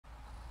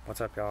What's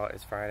up, y'all?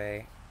 It's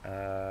Friday.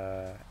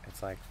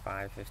 It's like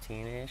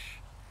 5:15-ish.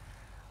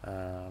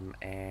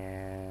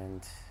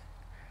 And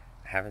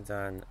I haven't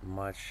done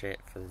much shit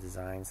for the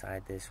design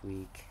side this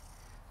week.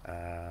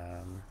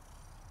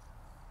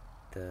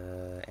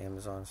 The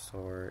Amazon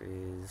store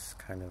is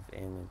kind of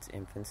in its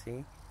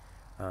infancy.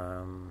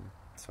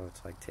 So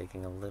it's like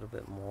taking a little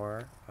bit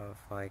more of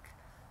like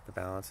the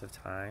balance of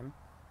time.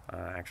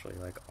 Actually,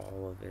 like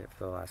all of it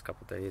for the last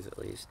couple days at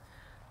least.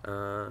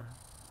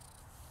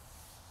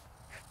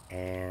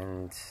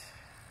 And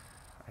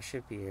I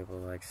should be able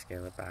to like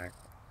scale it back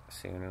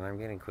soon, and I'm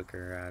getting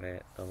quicker at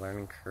it. The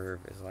learning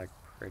curve is like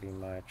pretty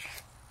much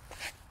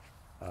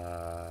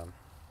filed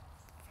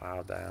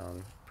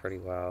down pretty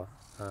well.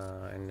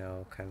 I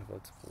know kind of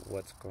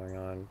what's going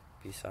on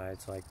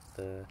besides like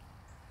the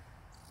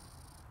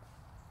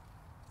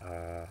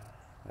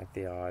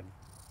odd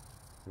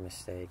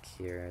mistake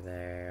here or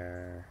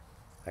there.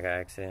 Like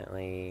I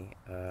accidentally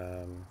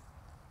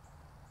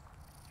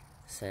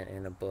sent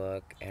in a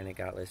book and it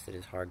got listed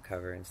as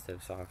hardcover instead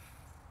of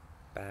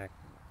softback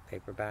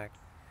paperback.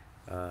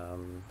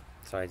 So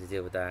I had to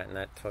deal with that, and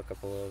that took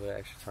up a little bit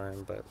extra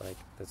time, but like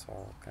that's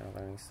all kind of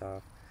learning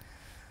stuff.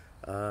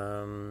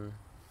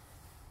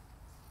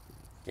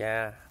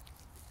 Yeah,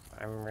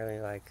 I'm really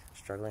like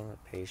struggling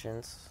with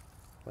patience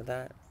with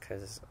that,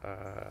 because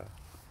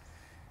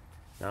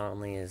not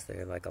only is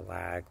there like a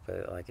lag,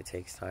 but like it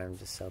takes time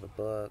to sell the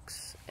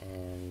books,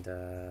 and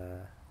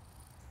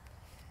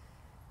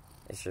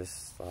it's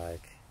just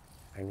like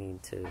I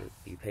need to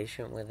be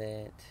patient with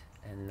it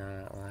and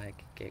not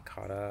like get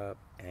caught up.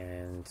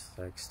 And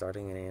like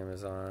starting an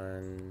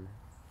Amazon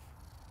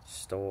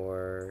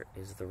store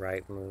is the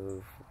right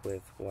move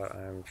with what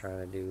I'm trying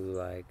to do,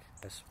 like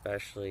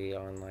especially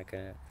on like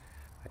a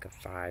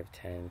 5,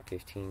 10,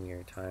 15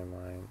 year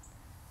timeline.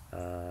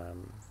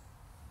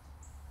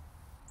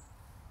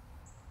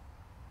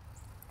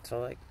 So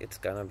like it's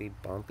gonna be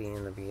bumpy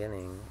in the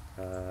beginning,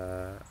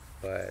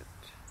 but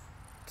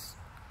it's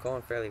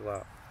going fairly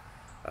well.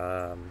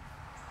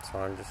 So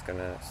I'm just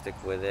gonna stick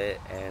with it,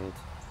 and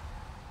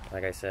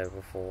like I said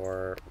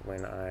before,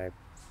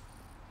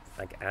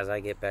 as I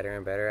get better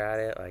and better at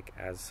it, like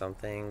as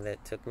something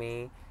that took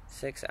me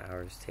 6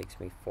 hours takes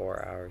me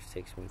 4 hours,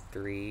 takes me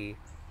 3,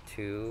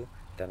 2,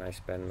 then I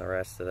spend the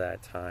rest of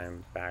that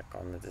time back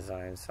on the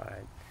design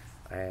side.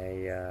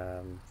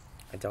 I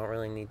don't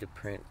really need to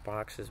print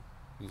boxes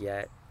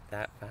yet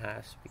that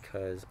fast,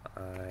 because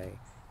I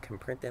can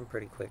print them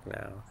pretty quick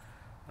now.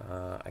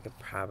 I could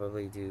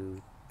probably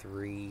do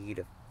 3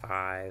 to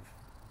 5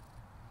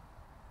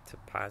 to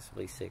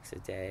possibly 6 a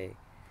day.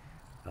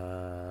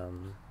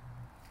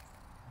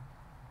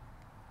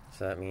 So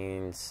that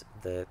means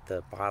the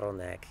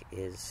bottleneck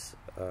is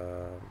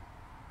the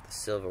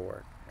silver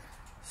work.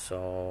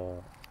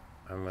 So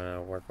I'm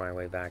gonna work my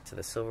way back to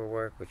the silver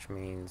work, which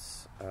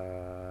means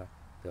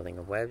building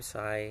a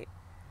website,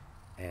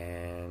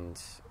 and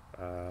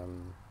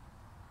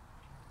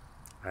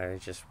I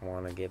just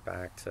want to get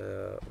back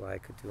to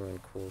like doing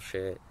cool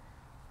shit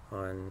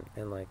on,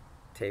 and like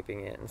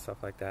taping it and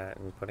stuff like that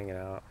and putting it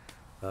out.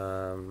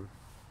 The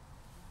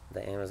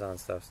Amazon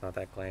stuff's not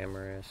that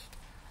glamorous,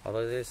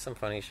 although there's some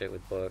funny shit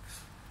with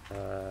books,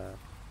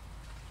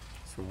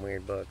 some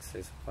weird books,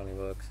 there's some funny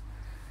books,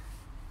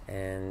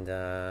 and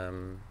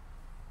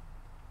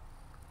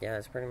yeah,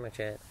 that's pretty much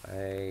it.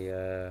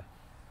 I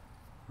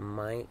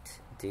might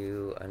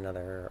do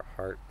another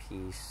heart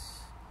piece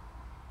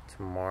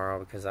tomorrow,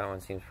 because that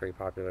one seems pretty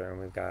popular, and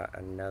we've got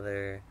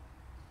another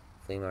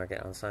flea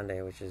market on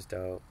Sunday, which is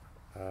dope.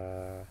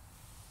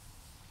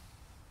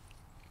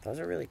 Those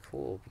are really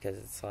cool, because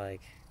it's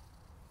like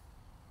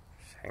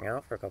just hang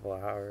out for a couple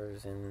of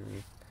hours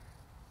and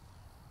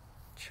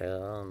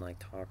chill and like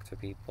talk to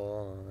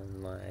people,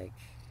 and like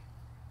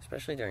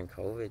especially during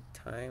COVID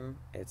time,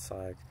 it's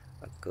like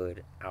a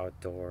good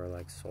outdoor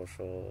like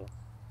social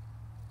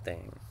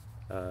thing.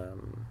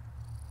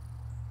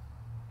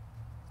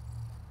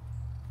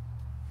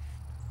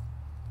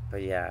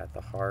 But yeah,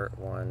 the heart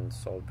one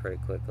sold pretty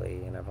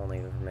quickly, and I've only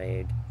ever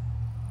made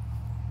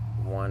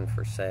one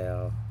for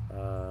sale.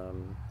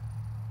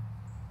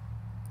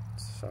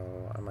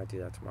 So I might do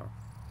that tomorrow.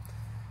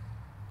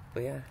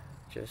 But yeah,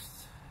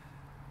 it's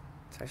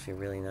actually a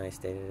really nice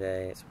day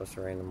today. It's supposed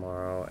to rain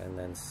tomorrow, and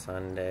then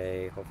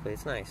Sunday, hopefully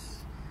it's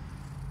nice.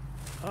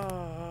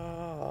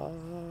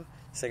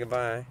 Say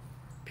goodbye.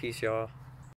 Peace, y'all.